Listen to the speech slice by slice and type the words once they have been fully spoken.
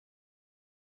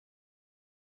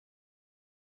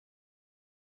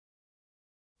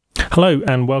Hello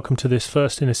and welcome to this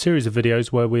first in a series of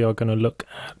videos where we are going to look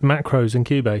at macros in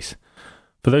Cubase.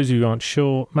 For those of you who aren't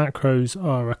sure, macros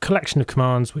are a collection of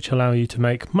commands which allow you to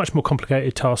make much more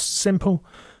complicated tasks simple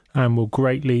and will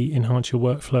greatly enhance your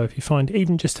workflow if you find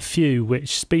even just a few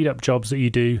which speed up jobs that you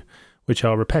do which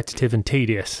are repetitive and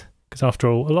tedious. Because after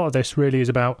all, a lot of this really is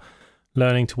about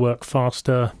learning to work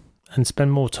faster and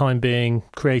spend more time being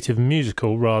creative and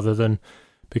musical rather than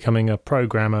becoming a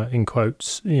programmer in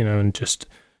quotes, and just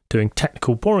doing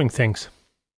technical, boring things.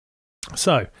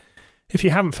 So, if you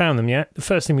haven't found them yet, the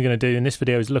first thing we're going to do in this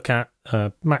video is look at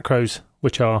macros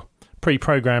which are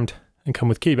pre-programmed and come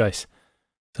with Cubase.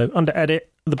 So, under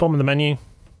Edit, at the bottom of the menu,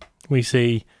 we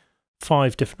see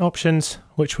 5 different options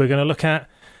which we're going to look at,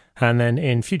 and then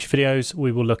in future videos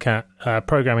we will look at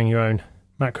programming your own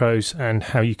macros and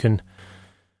how you can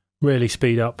really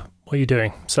speed up what you're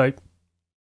doing. So,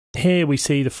 here we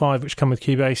see the 5 which come with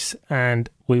Cubase, and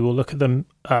we will look at them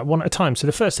one at a time. So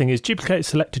the first thing is duplicate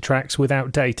selected tracks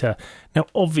without data. Now,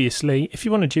 obviously, if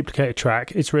you want to duplicate a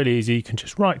track, it's really easy. You can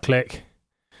just right-click,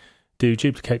 do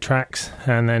duplicate tracks,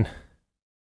 and then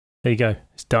there you go,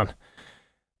 it's done.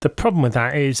 The problem with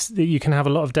that is that you can have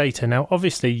a lot of data. Now,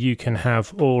 obviously, you can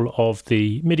have all of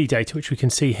the MIDI data, which we can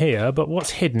see here, but what's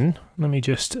hidden, let me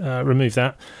just remove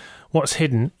that. What's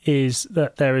hidden is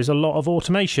that there is a lot of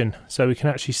automation. So we can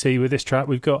actually see with this track,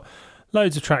 we've got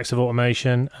loads of tracks of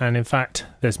automation. And in fact,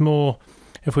 there's more.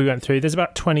 If we went through, there's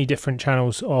about 20 different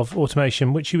channels of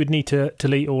automation, which you would need to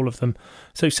delete all of them.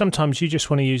 So sometimes you just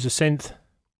want to use a synth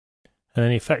and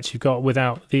any effects you've got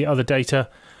without the other data.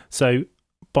 So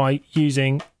by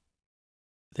using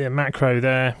the macro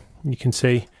there, you can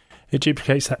see it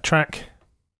duplicates that track,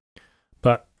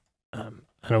 but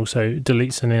and also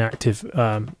deletes an inactive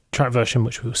track version,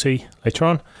 which we'll see later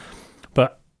on,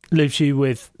 but leaves you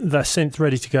with the synth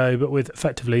ready to go, but with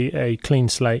effectively a clean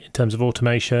slate in terms of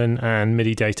automation and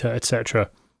MIDI data, etc.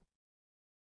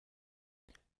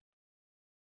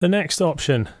 The next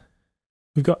option,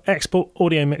 we've got export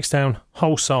audio mixdown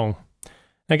whole song.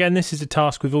 Again, this is a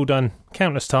task we've all done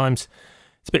countless times.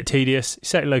 It's a bit tedious. You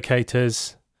set your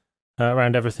locators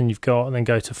around everything you've got, and then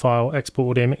go to File,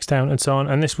 Export Audio Mixdown, and so on.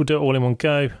 And this will do it all in one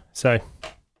go. So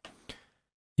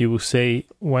you will see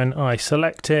when I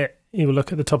select it, you will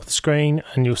look at the top of the screen,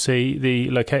 and you'll see the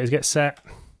locators get set,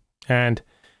 and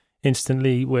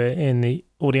instantly we're in the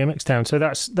audio mixdown. So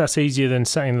that's easier than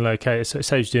setting the locator. So it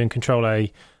saves doing Control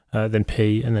A, then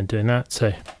P, and then doing that. So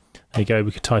there you go.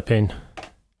 We could type in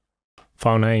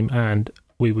file name, and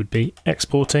we would be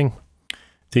exporting.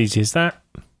 It's easy as that.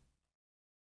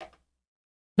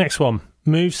 Next one,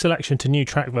 move selection to new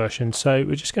track version. So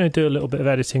we're just going to do a little bit of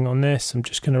editing on this. I'm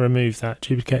just going to remove that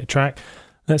duplicated track.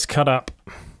 Let's cut up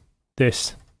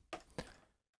this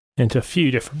into a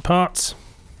few different parts.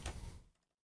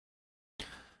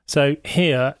 So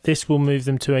here, this will move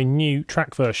them to a new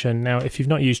track version. Now, if you've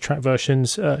not used track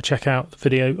versions, check out the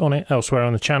video on it elsewhere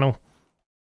on the channel.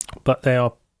 But they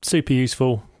are super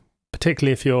useful,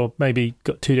 particularly if you're maybe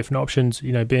got 2 different options,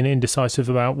 being indecisive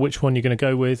about which one you're going to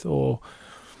go with, or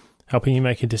helping you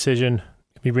make a decision.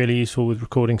 It can be really useful with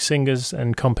recording singers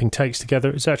and comping takes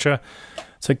together, etc.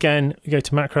 So again, we go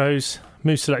to macros,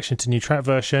 move selection to new track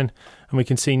version, and we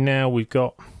can see now we've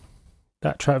got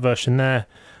that track version there,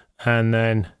 and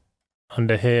then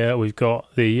under here we've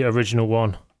got the original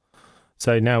one.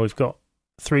 So now we've got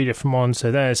 3 different ones. So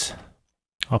there's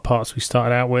our parts we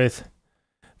started out with.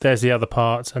 There's the other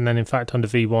parts, and then in fact under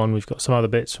V1 we've got some other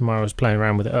bits from where I was playing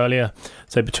around with it earlier.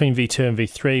 So between V2 and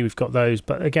V3 we've got those,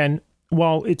 but again,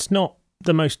 while it's not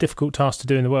the most difficult task to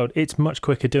do in the world, it's much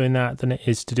quicker doing that than it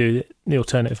is to do the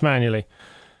alternative manually.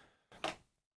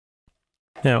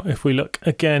 Now if we look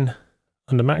again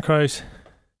under macros,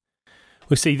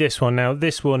 we see this one. Now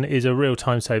this one is a real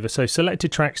time saver. So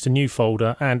selected tracks to new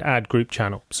folder and add group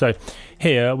channel. So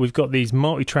here we've got these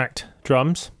multi-tracked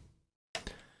drums.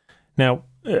 Now,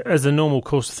 as the normal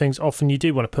course of things, often you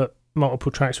do want to put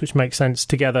multiple tracks which make sense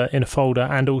together in a folder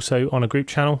and also on a group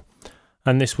channel,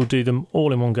 and this will do them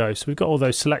all in one go. So we've got all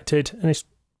those selected, and it's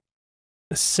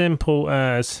as simple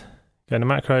as going to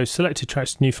macros, selected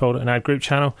tracks to new folder and add group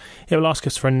channel. It will ask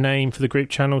us for a name for the group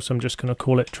channel, so I'm just going to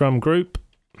call it drum group,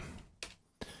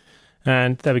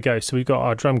 and there we go. So we've got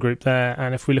our drum group there,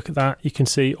 and if we look at that, you can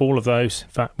see all of those. In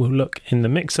fact, we'll look in the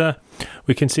mixer,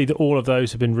 we can see that all of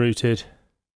those have been routed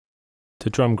to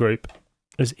drum group.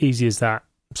 As easy as that.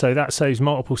 So that saves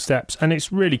multiple steps, and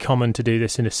it's really common to do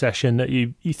this in a session, that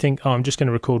you think, oh, I'm just going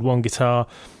to record one guitar,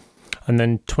 and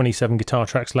then 27 guitar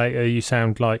tracks later you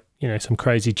sound like some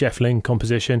crazy Jeff Lynne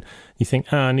composition. You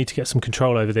think, I need to get some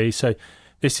control over these. So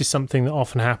this is something that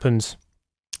often happens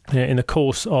in the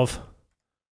course of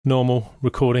normal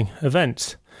recording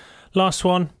events. Last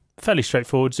one, fairly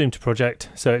straightforward, zoom to project.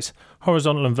 So it's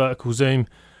horizontal and vertical zoom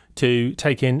to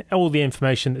take in all the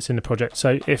information that's in the project.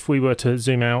 So if we were to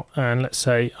zoom out, and let's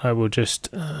say I will just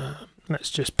let's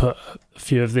just put a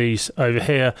few of these over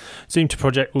here. Zoom to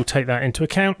project will take that into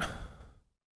account.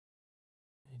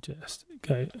 Just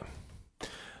go.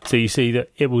 So you see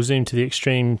that it will zoom to the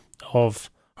extreme of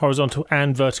horizontal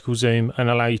and vertical zoom and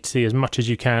allow you to see as much as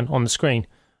you can on the screen.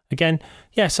 Again,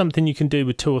 yeah, something you can do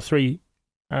with 2 or 3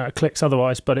 clicks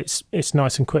otherwise, but it's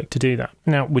nice and quick to do that.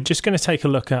 Now we're just going to take a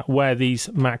look at where these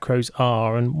macros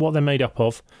are and what they're made up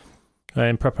of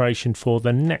in preparation for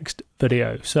the next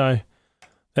video. So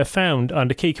they're found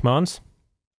under key commands,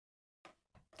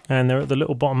 and they're at the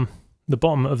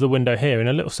bottom of the window here in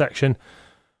a little section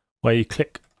where you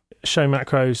click show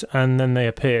macros and then they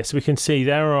appear. So we can see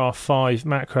there are 5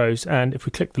 macros, and if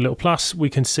we click the little plus we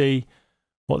can see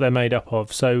what they're made up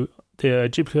of. So the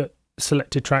duplicate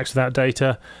selected tracks without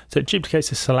data, so it duplicates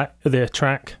the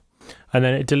track, and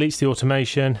then it deletes the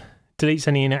automation, deletes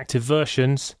any inactive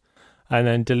versions, and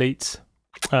then deletes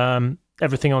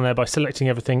everything on there by selecting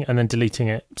everything and then deleting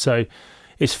it. So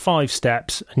it's 5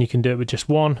 steps, and you can do it with just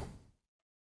one.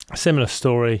 Similar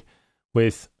story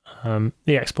with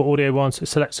the export audio one. So it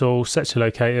selects all, sets your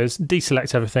locators,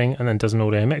 deselects everything, and then does an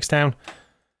audio mixdown.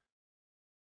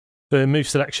 The move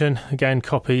selection, again,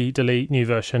 copy, delete, new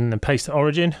version, and then paste to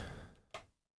origin.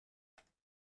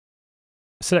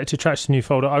 Select your tracks to new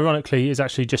folder. Ironically, is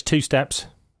actually just 2 steps,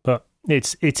 but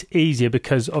it's easier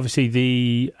because obviously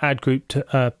the add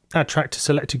track to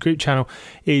selected group channel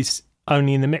is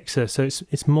only in the mixer, so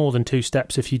it's more than 2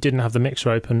 steps if you didn't have the mixer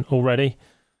open already.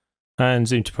 And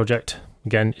zoom to project,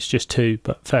 again, it's just 2,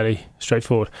 but fairly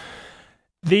straightforward.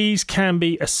 These can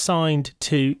be assigned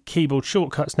to keyboard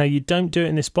shortcuts. Now you don't do it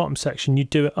in this bottom section, you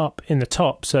do it up in the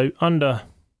top. So under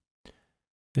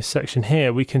this section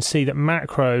here, we can see that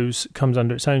macros comes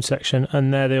under its own section,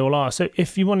 and there they all are. So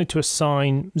if you wanted to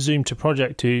assign zoom to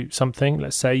project to something,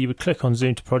 let's say you would click on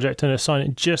zoom to project and assign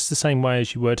it just the same way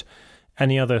as you would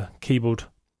any other keyboard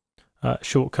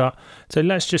shortcut. So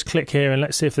let's just click here and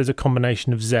let's see if there's a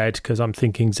combination of Z, because I'm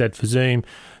thinking Z for zoom.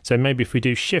 So maybe if we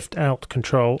do Shift Alt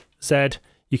Control Z,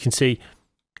 you can see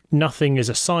nothing is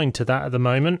assigned to that at the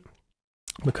moment,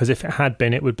 because if it had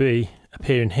been, it would be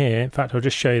appearing here. In fact, I'll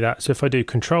just show you that. So if I do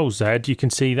Control Z, you can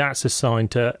see that's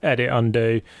assigned to edit,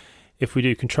 undo. If we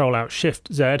do Control Alt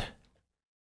Shift Z,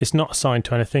 it's not assigned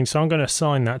to anything. So I'm going to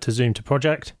assign that to zoom to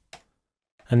project.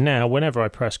 And now whenever I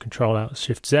press Control Alt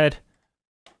Shift Z,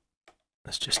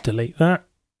 let's just delete that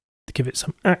to give it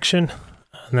some action,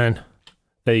 and then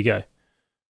there you go.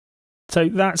 So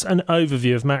that's an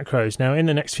overview of macros. Now in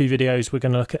the next few videos we're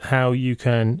going to look at how you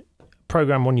can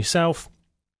program one yourself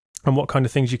and what kind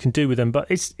of things you can do with them, but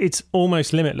it's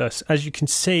almost limitless. As you can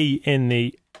see in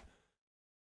the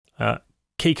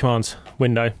key commands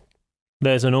window,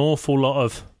 there's an awful lot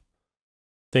of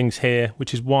things here,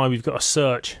 which is why we've got a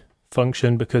search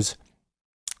function, because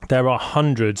there are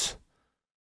hundreds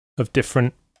of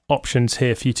different options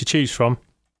here for you to choose from,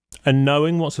 and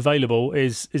knowing what's available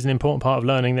is an important part of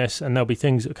learning this. And there'll be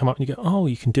things that come up and you go, oh,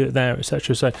 you can do it there,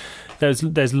 etc. So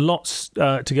there's lots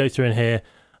to go through in here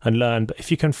and learn, but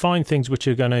if you can find things which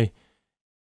are going to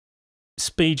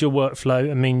speed your workflow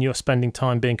and mean you're spending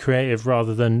time being creative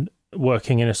rather than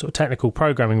working in a sort of technical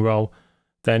programming role,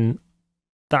 then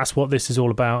that's what this is all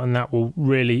about, and that will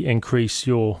really increase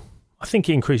I think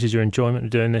it increases your enjoyment of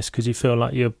doing this, because you feel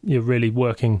like you're really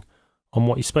working on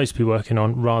what you're supposed to be working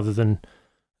on rather than,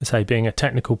 say, being a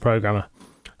technical programmer.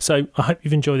 So I hope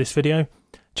you've enjoyed this video.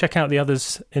 Check out the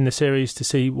others in the series to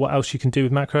see what else you can do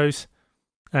with macros.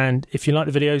 And if you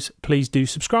like the videos, please do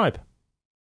subscribe.